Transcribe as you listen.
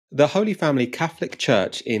The Holy Family Catholic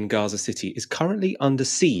Church in Gaza City is currently under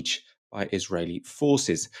siege by Israeli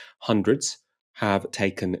forces. Hundreds have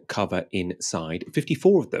taken cover inside.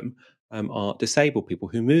 54 of them are disabled people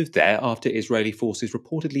who moved there after Israeli forces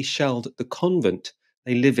reportedly shelled the convent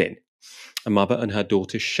they live in. A mother and her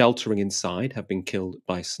daughter sheltering inside have been killed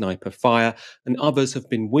by sniper fire, and others have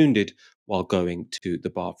been wounded while going to the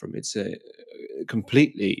bathroom. It's a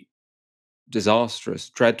completely disastrous,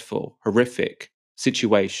 dreadful, horrific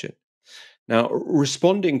situation. Now,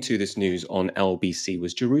 responding to this news on LBC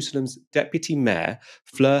was Jerusalem's Deputy Mayor,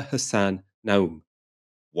 Fleur Hassan Naum.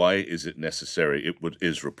 Why is it necessary,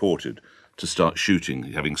 is reported, to start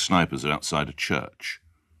shooting, having snipers outside a church?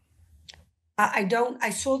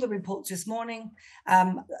 I saw the reports this morning.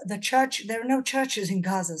 The church, there are no churches in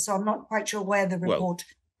Gaza, so I'm not quite sure where the report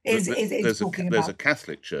is talking about. There's a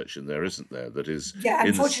Catholic church in there, isn't there? That is. Yeah,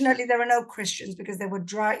 unfortunately, there are no Christians because they were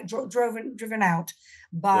driven out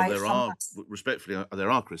by. Well, respectfully,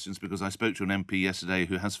 there are Christians because I spoke to an MP yesterday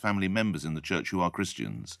who has family members in the church who are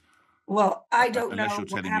Christians. Well, I don't know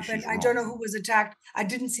what happened. I don't know who was attacked. I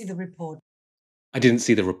didn't see the report. I didn't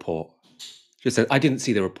see the report. She said, I didn't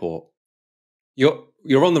see the report.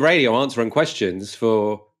 You're on the radio answering questions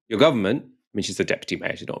for your government. I mean, she's the deputy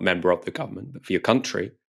mayor. She's not a member of the government, but for your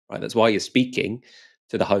country, right? That's why you're speaking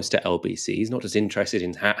to the host at LBC. He's not just interested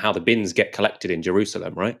in how the bins get collected in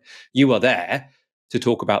Jerusalem, right? You are there to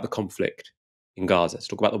talk about the conflict in Gaza, to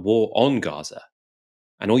talk about the war on Gaza.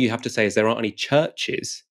 And all you have to say is there aren't any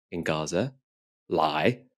churches in Gaza.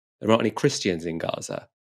 Lie. There aren't any Christians in Gaza.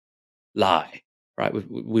 Lie. Right?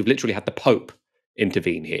 We've literally had the Pope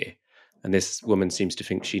intervene here. And this woman seems to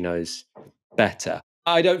think she knows better.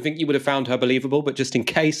 I don't think you would have found her believable, but just in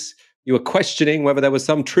case you were questioning whether there was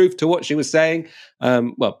some truth to what she was saying,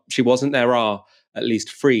 well, she wasn't. There are at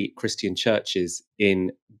least 3 Christian churches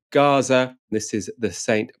in Gaza. This is the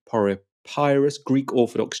St. Porphyrios Greek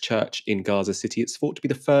Orthodox Church in Gaza City. It's thought to be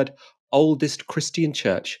the 3rd oldest Christian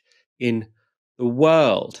church in the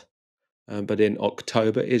world. But in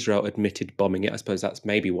October, Israel admitted bombing it. I suppose that's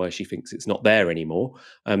maybe why she thinks it's not there anymore.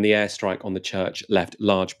 The airstrike on the church left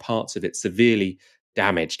large parts of it severely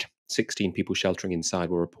damaged. 16 people sheltering inside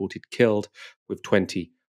were reported killed, with 20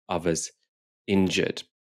 others injured.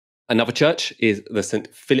 Another church is the St.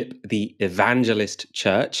 Philip the Evangelist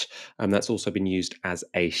Church. That's also been used as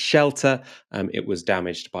a shelter. It was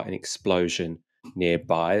damaged by an explosion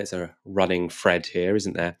nearby. There's a running thread here,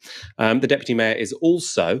 isn't there? The deputy mayor is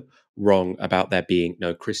also wrong about there being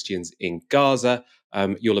no Christians in Gaza.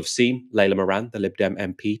 You'll have seen Layla Moran, the Lib Dem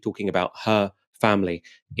MP, talking about her family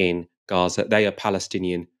in Gaza. They are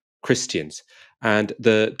Palestinian Christians. And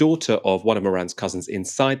the daughter of one of Moran's cousins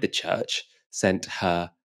inside the church sent her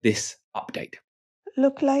this update.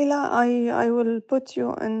 Look, Layla, I will put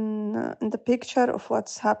you in the picture of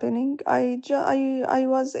what's happening. I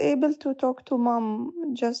was able to talk to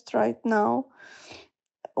mom just right now.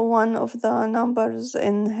 One of the numbers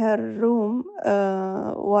in her room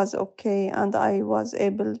was okay, and I was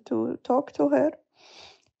able to talk to her.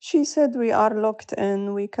 She said we are locked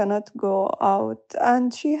in, we cannot go out,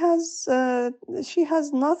 and she has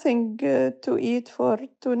nothing to eat for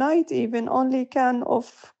tonight, even only can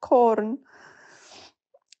of corn.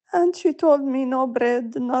 And she told me no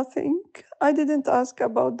bread, nothing. I didn't ask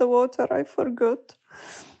about the water, I forgot.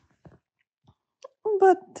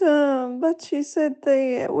 But she said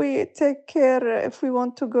we take care if we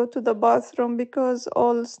want to go to the bathroom because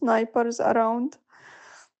all snipers around,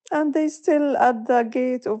 and they still at the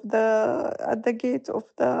gate of the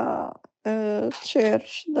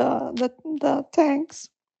church, the tanks.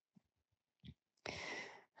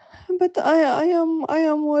 But I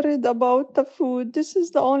am worried about the food. This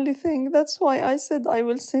is the only thing. That's why I said I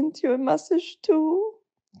will send you a message to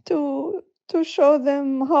show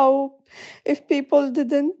them how, if people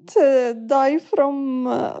didn't die from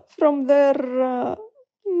their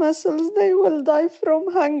muscles, they will die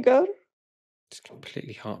from hunger. It's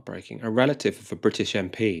completely heartbreaking. A relative of a British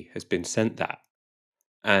MP has been sent that,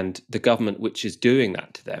 and the government which is doing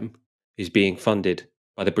that to them is being funded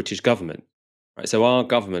by the British government. Right? So our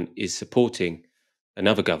government is supporting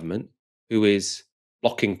another government who is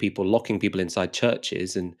locking people inside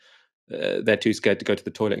churches, and they're too scared to go to the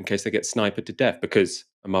toilet in case they get sniped to death because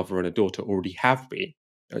a mother and a daughter already have been.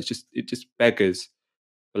 It just beggars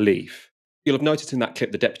belief. You'll have noticed in that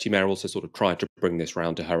clip, the deputy mayor also sort of tried to bring this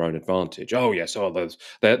round to her own advantage. Oh, yes,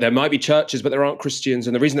 there might be churches, but there aren't Christians.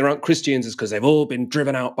 And the reason there aren't Christians is because they've all been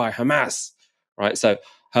driven out by Hamas. Right? So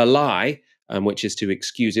her lie, which is to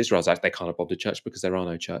excuse Israel's act, they can't have bombed a church because there are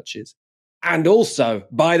no churches. And also,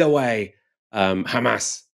 by the way,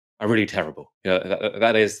 Hamas are really terrible.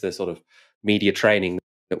 That is the sort of media training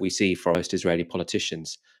that we see from most Israeli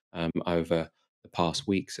politicians over the past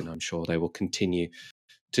weeks, and I'm sure they will continue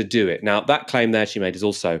to do it. Now, that claim there she made is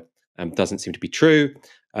also doesn't seem to be true.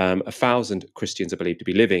 1,000 Christians are believed to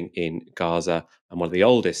be living in Gaza, and one of the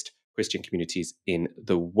oldest Christian communities in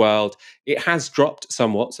the world. It has dropped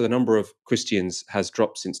somewhat. So the number of Christians has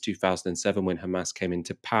dropped since 2007 when Hamas came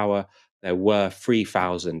into power. There were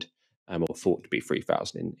 3,000, or thought to be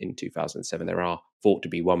 3,000 in 2007. There are thought to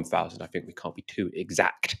be 1,000. I think we can't be too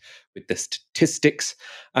exact with the statistics.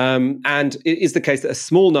 And it is the case that a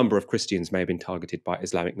small number of Christians may have been targeted by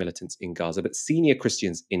Islamic militants in Gaza, but senior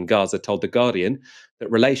Christians in Gaza told The Guardian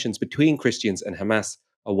that relations between Christians and Hamas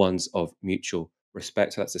are ones of mutual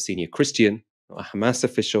respect. So that's a senior Christian, not a Hamas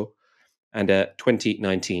official. And a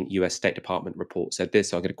 2019 US State Department report said this,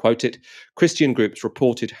 so I'm going to quote it. Christian groups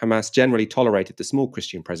reported Hamas generally tolerated the small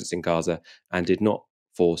Christian presence in Gaza and did not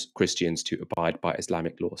force Christians to abide by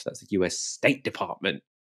Islamic law. So that's the US State Department.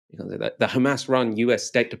 The Hamas-run US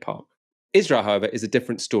State Department. Israel, however, is a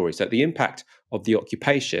different story. So the impact of the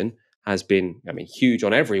occupation has been, huge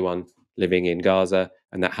on everyone living in Gaza,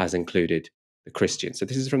 and that has included the Christians. So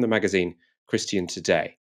this is from the magazine Christian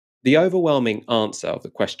Today. The overwhelming answer of the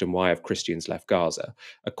question why have Christians left Gaza,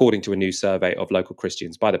 according to a new survey of local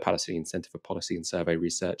Christians by the Palestinian Center for Policy and Survey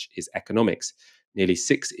Research, is economics. Nearly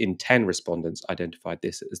 6 in 10 respondents identified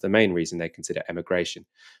this as the main reason they consider emigration.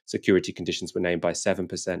 Security conditions were named by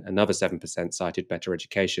 7%, another 7% cited better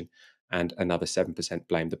education, and another 7%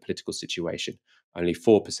 blamed the political situation. Only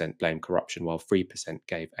 4% blamed corruption, while 3%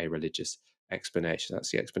 gave a religious explanation.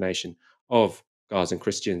 That's the explanation of Gazan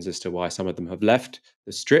Christians as to why some of them have left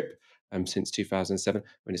the Strip since 2007.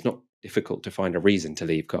 It's not difficult to find a reason to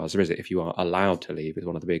leave Gaza, is it? If you are allowed to leave, is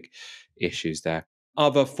one of the big issues there.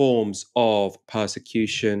 Other forms of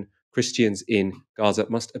persecution. Christians in Gaza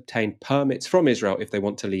must obtain permits from Israel if they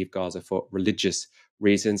want to leave Gaza for religious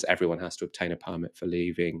reasons. Everyone has to obtain a permit for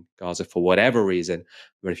leaving Gaza for whatever reason.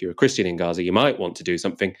 But if you're a Christian in Gaza, you might want to do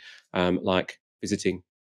something like visiting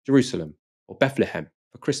Jerusalem or Bethlehem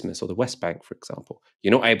for Christmas, or the West Bank, for example.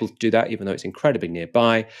 You're not able to do that, even though it's incredibly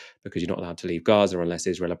nearby, because you're not allowed to leave Gaza unless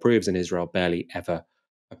Israel approves, and Israel barely ever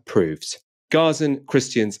approves. Gazan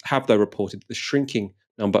Christians have, though, reported the shrinking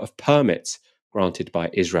number of permits granted by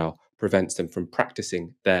Israel prevents them from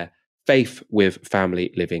practicing their faith with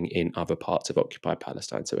family living in other parts of occupied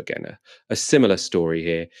Palestine. So again, a similar story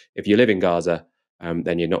here. If you live in Gaza,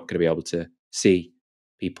 then you're not going to be able to see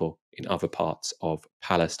people in other parts of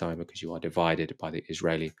Palestine because you are divided by the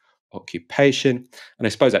Israeli occupation. And I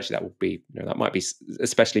suppose actually that will be, that might be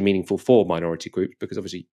especially meaningful for minority groups, because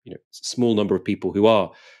obviously, it's a small number of people who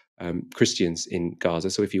are Christians in Gaza.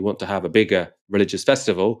 So if you want to have a bigger religious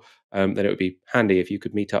festival, then it would be handy if you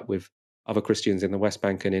could meet up with other Christians in the West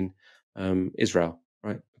Bank and in Israel,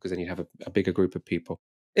 right? Because then you'd have a bigger group of people.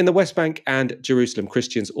 In the West Bank and Jerusalem,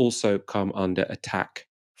 Christians also come under attack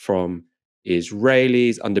from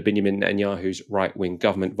Israelis. Under Benjamin Netanyahu's right-wing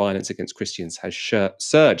government, violence against Christians has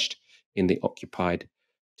surged in the occupied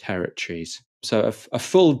territories. So a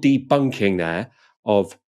full debunking there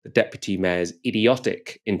of the deputy mayor's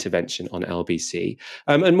idiotic intervention on LBC.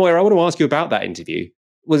 And Moira, I want to ask you about that interview.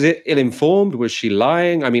 Was it ill-informed? Was she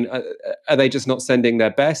lying? Are they just not sending their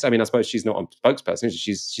best? I suppose she's not a spokesperson.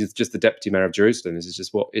 She's just the deputy mayor of Jerusalem. This is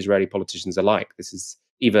just what Israeli politicians are like. This is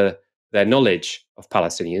either their knowledge of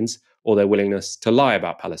Palestinians or their willingness to lie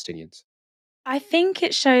about Palestinians. I think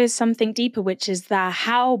it shows something deeper, which is that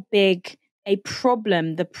how big a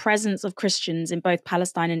problem the presence of Christians in both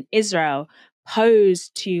Palestine and Israel pose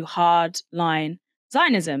to hardline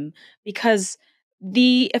Zionism, because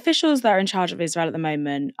the officials that are in charge of Israel at the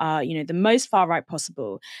moment are, the most far right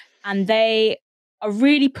possible, and they are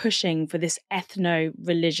really pushing for this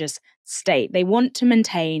ethno-religious state. They want to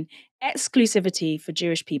maintain exclusivity for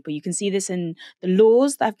Jewish people. You can see this in the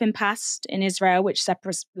laws that have been passed in Israel, which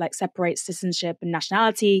separates citizenship and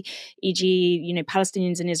nationality. E.g.,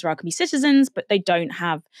 Palestinians in Israel can be citizens, but they don't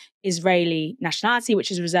have Israeli nationality, which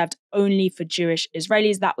is reserved only for Jewish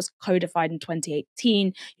Israelis. That was codified in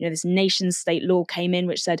 2018. This nation state law came in,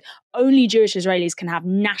 which said only Jewish Israelis can have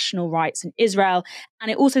national rights in Israel. And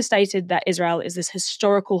it also stated that Israel is this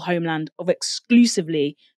historical homeland of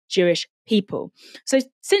exclusively Jewish people. So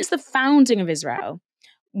since the founding of Israel,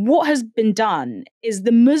 what has been done is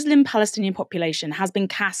the Muslim Palestinian population has been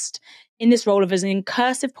cast in this role of as an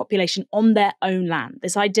incursive population on their own land.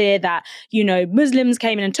 This idea that, Muslims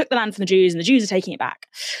came in and took the land from the Jews and the Jews are taking it back.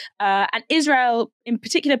 And Israel in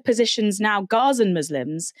particular positions now Gazan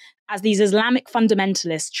Muslims as these Islamic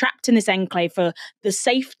fundamentalists trapped in this enclave for the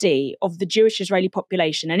safety of the Jewish Israeli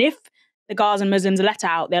population. And if the Gazan Muslims are let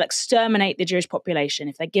out, they'll exterminate the Jewish population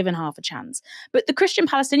if they're given half a chance. But the Christian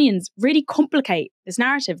Palestinians really complicate this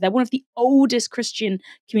narrative. They're one of the oldest Christian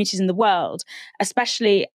communities in the world,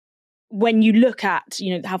 especially when you look at,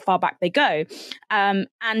 how far back they go.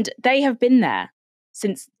 And they have been there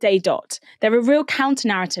since day dot. They're a real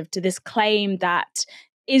counter-narrative to this claim that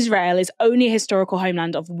Israel is only a historical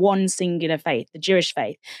homeland of one singular faith, the Jewish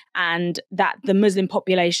faith, and that the Muslim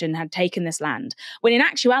population had taken this land. When in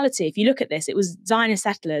actuality, if you look at this, it was Zionist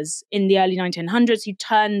settlers in the early 1900s who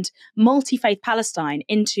turned multi-faith Palestine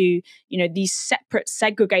into, these separate,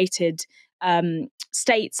 segregated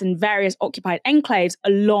states and various occupied enclaves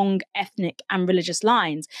along ethnic and religious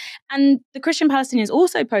lines. And the Christian Palestinians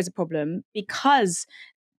also pose a problem because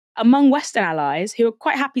among Western allies who are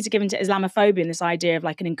quite happy to give into Islamophobia and this idea of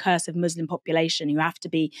like an incursive Muslim population who have to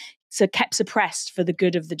be kept suppressed for the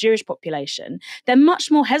good of the Jewish population, they're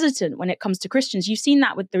much more hesitant when it comes to Christians. You've seen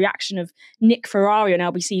that with the reaction of Nick Ferrari on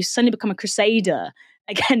LBC, who's suddenly become a crusader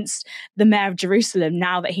against the mayor of Jerusalem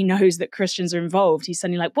now that he knows that Christians are involved. He's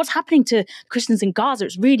suddenly like, what's happening to Christians in Gaza?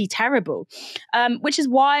 It's really terrible. Which is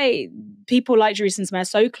why people like Jerusalem's mayor are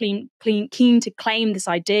so keen to claim this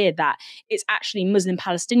idea that it's actually Muslim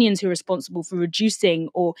Palestinians who are responsible for reducing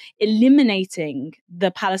or eliminating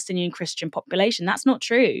the Palestinian Christian population. That's not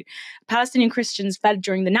true. Palestinian Christians fled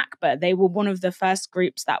during the Nakba. They were one of the first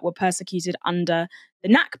groups that were persecuted under the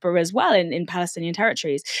Nakba as well in Palestinian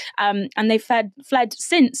territories. And they fled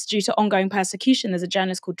since due to ongoing persecution. There's a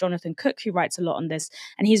journalist called Jonathan Cook who writes a lot on this.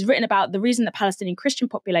 And he's written about the reason that Palestinian Christian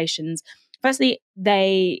populations, firstly,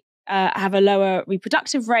 they have a lower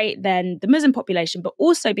reproductive rate than the Muslim population, but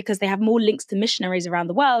also because they have more links to missionaries around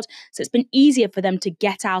the world. So it's been easier for them to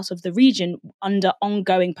get out of the region under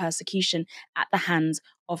ongoing persecution at the hands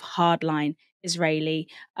of hardline Israeli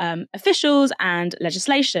officials and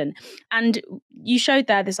legislation. And you showed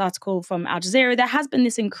there this article from Al Jazeera. There has been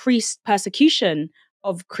this increased persecution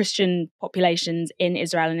of Christian populations in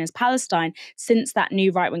Israel and in Palestine since that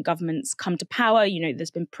new right-wing government's come to power. There's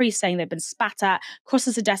been priests saying they've been spat at,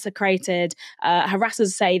 crosses are desecrated,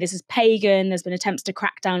 harassers say this is pagan, there's been attempts to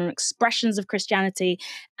crack down on expressions of Christianity.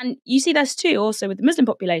 And you see this too also with the Muslim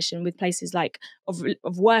population, with places like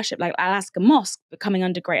of worship like Al-Aqsa Mosque becoming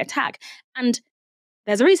under great attack. And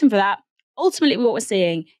there's a reason for that. Ultimately, what we're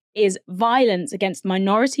seeing is violence against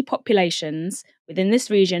minority populations within this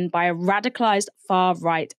region by a radicalized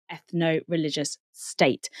far-right ethno-religious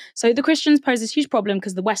state. So the Christians pose this huge problem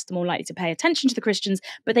because the West are more likely to pay attention to the Christians,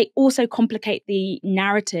 but they also complicate the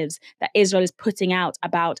narratives that Israel is putting out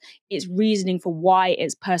about its reasoning for why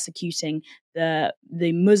it's persecuting the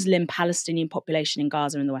Muslim Palestinian population in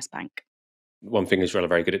Gaza and the West Bank. One thing Israel are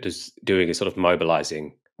very good at doing is sort of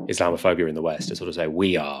mobilizing Islamophobia in the West to sort of say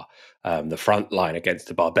we are the front line against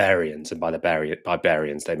the barbarians, and by the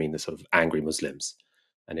barbarians they mean the sort of angry Muslims,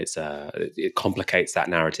 and it complicates that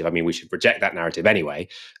narrative. I mean, we should reject that narrative anyway,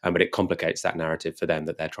 but it complicates that narrative for them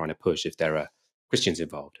that they're trying to push if there are Christians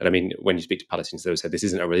involved. And I mean, when you speak to Palestinians, they will say this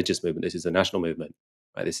isn't a religious movement, this is a national movement.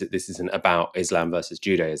 Right? This isn't about Islam versus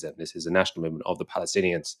Judaism. This is a national movement of the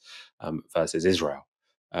Palestinians versus Israel.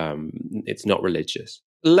 It's not religious.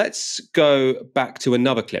 Let's go back to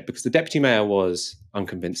another clip because the deputy mayor was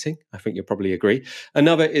unconvincing. I think you'll probably agree.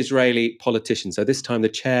 Another Israeli politician. So this time the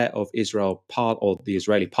chair of the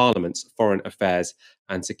Israeli Parliament's Foreign Affairs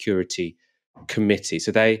and Security Committee.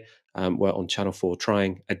 So they were on Channel 4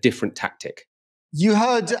 trying a different tactic. You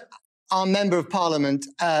heard our member of parliament,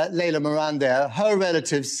 Leila Moran there, her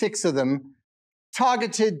relatives, 6 of them,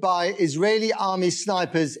 targeted by Israeli army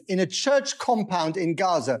snipers in a church compound in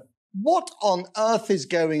Gaza. What on earth is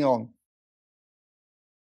going on?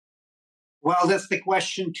 Well, that's the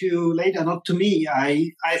question to Leila, not to me.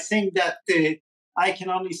 I think that I can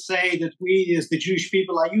only say that we as the Jewish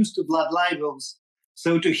people are used to blood libels.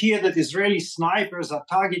 So to hear that Israeli snipers are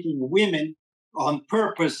targeting women on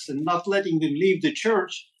purpose and not letting them leave the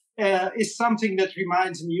church is something that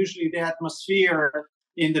reminds me usually the atmosphere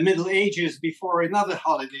in the Middle Ages before another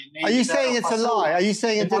holiday. Are you saying it's a lie? Are you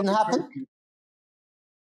saying it didn't happen?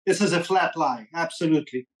 This is a flat lie,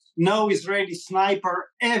 absolutely. No Israeli sniper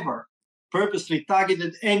ever purposely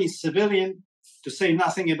targeted any civilian, to say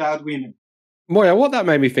nothing about women. Moya, what that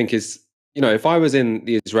made me think is, if I was in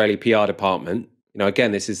the Israeli PR department,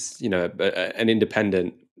 again, this is, an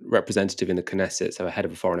independent representative in the Knesset, so a head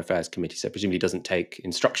of a foreign affairs committee, so presumably doesn't take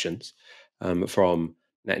instructions from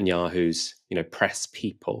Netanyahu's, press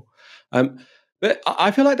people. But I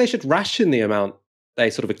feel like they should ration the amount they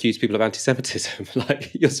sort of accuse people of anti-Semitism.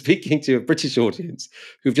 Like, you're speaking to a British audience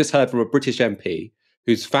who've just heard from a British MP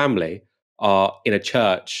whose family are in a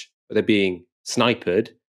church where they're being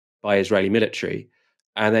sniped by Israeli military.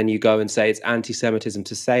 and then you go and say it's anti-Semitism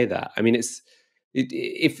to say that. I mean,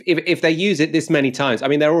 if they use it this many times, I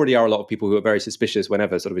mean, there already are a lot of people who are very suspicious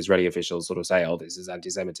whenever sort of Israeli officials sort of say, "Oh, this is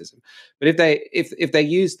anti-Semitism." But if they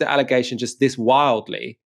use the allegation just this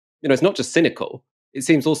wildly, it's not just cynical; it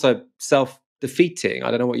seems also self-defeating.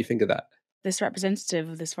 I don't know what you think of that. This representative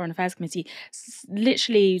of this Foreign Affairs Committee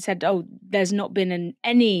literally said, "Oh, there's not been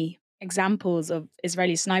any examples of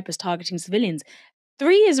Israeli snipers targeting civilians."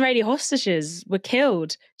 3 Israeli hostages were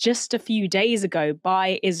killed just a few days ago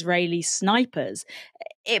by Israeli snipers.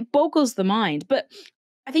 It boggles the mind. But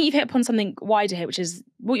I think you've hit upon something wider here, which is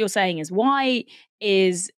what you're saying is, why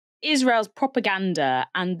is Israel's propaganda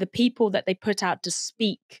and the people that they put out to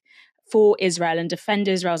speak for Israel and defend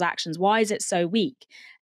Israel's actions, why is it so weak?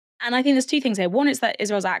 And I think there's 2 things here. One is that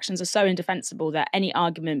Israel's actions are so indefensible that any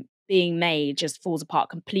argument being made just falls apart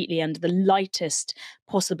completely under the lightest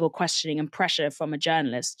possible questioning and pressure from a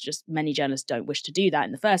journalist. Just many journalists don't wish to do that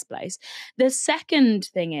in the first place. The second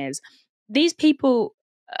thing is, these people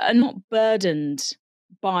are not burdened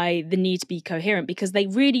by the need to be coherent because they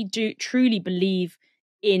really do truly believe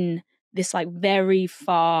in this like very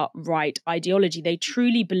far right ideology. They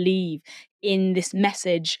truly believe in this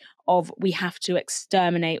message of we have to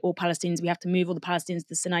exterminate all Palestinians, we have to move all the Palestinians to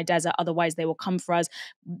the Sinai Desert, otherwise they will come for us.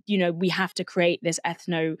 We have to create this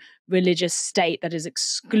ethno-religious state that is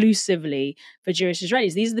exclusively for Jewish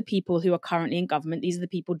Israelis. These are the people who are currently in government. These are the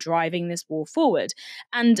people driving this war forward.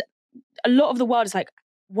 And a lot of the world is like,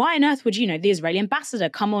 why on earth would, the Israeli ambassador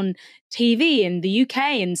come on TV in the UK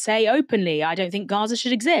and say openly, I don't think Gaza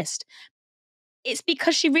should exist? It's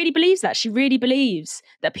because she really believes that. She really believes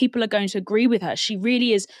that people are going to agree with her. She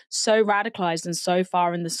really is so radicalized and so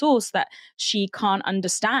far in the source that she can't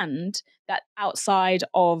understand that outside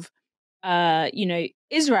of,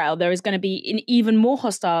 Israel, there is going to be an even more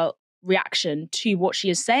hostile reaction to what she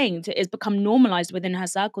is saying. It's become normalized within her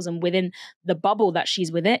circles and within the bubble that she's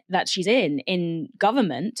in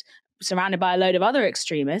government, surrounded by a load of other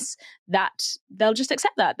extremists, that they'll just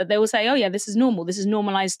accept that they will say, oh yeah, this is normal. This is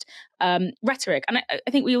normalized rhetoric. And I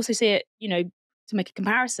think we also see it, to make a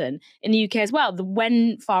comparison in the UK as well,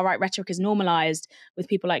 when far-right rhetoric is normalized with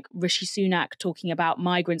people like Rishi Sunak talking about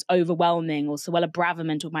migrants overwhelming, or Suella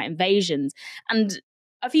Braverman talking about invasions. And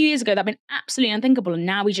a few years ago, that'd been absolutely unthinkable. And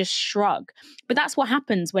now we just shrug. But that's what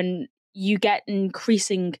happens when you get an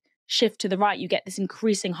increasing shift to the right. You get this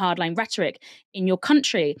increasing hardline rhetoric in your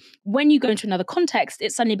country. When you go into another context,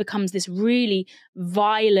 it suddenly becomes this really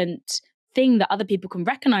violent thing that other people can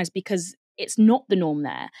recognize because it's not the norm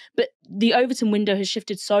there. But the Overton window has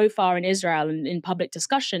shifted so far in Israel and in public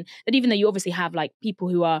discussion that even though you obviously have like people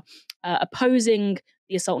who are opposing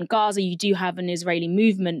the assault on Gaza, you do have an Israeli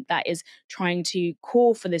movement that is trying to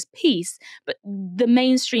call for this peace. But the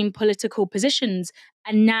mainstream political positions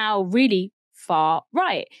are now really far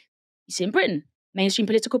right. You see in Britain, mainstream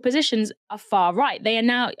political positions are far right. They are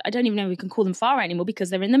now, I don't even know if we can call them far right anymore because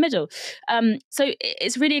they're in the middle. So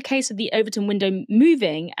it's really a case of the Overton window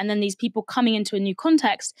moving and then these people coming into a new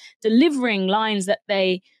context, delivering lines that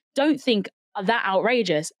they don't think are that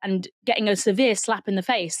outrageous and getting a severe slap in the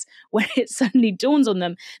face when it suddenly dawns on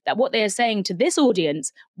them that what they are saying to this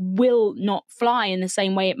audience will not fly in the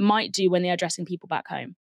same way it might do when they're addressing people back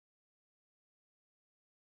home.